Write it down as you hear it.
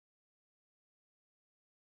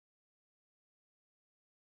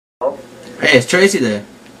Hey, is Tracy there?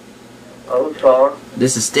 Oh, sorry.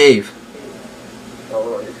 This is Steve.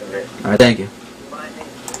 Oh, it's a minute. Alright, thank you.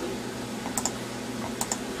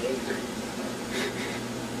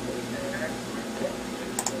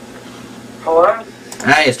 Hello?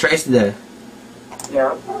 Hey, is Tracy there?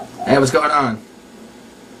 Yeah. Hey, what's going on?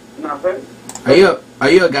 Nothing. Are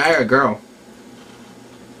you a guy or a girl?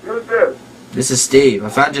 Who's this? This is Steve. I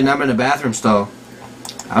found your number in the bathroom stall.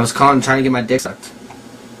 I was calling trying to get my dick sucked.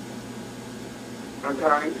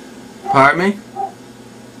 Okay. Pardon me?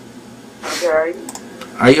 Okay.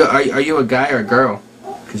 Are you a guy or a girl?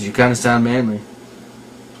 Cause you kind of sound manly.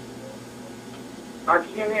 I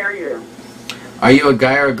can't hear you. Are you a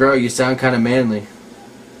guy or a girl? You sound kind of manly.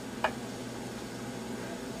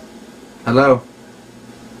 Hello?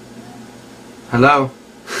 Hello?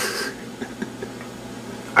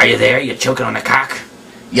 Are you there? You choking on a cock?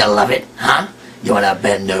 You love it, huh? You wanna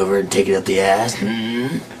bend over and take it up the ass?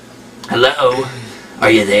 Hello? Are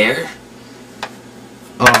you there?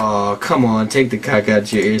 Oh, come on, take the cock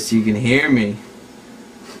out your ear so you can hear me.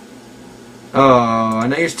 Oh, I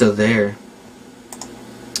know you're still there.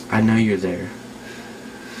 I know you're there.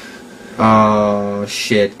 Oh,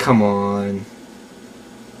 shit, come on.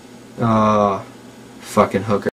 Oh, fucking hooker.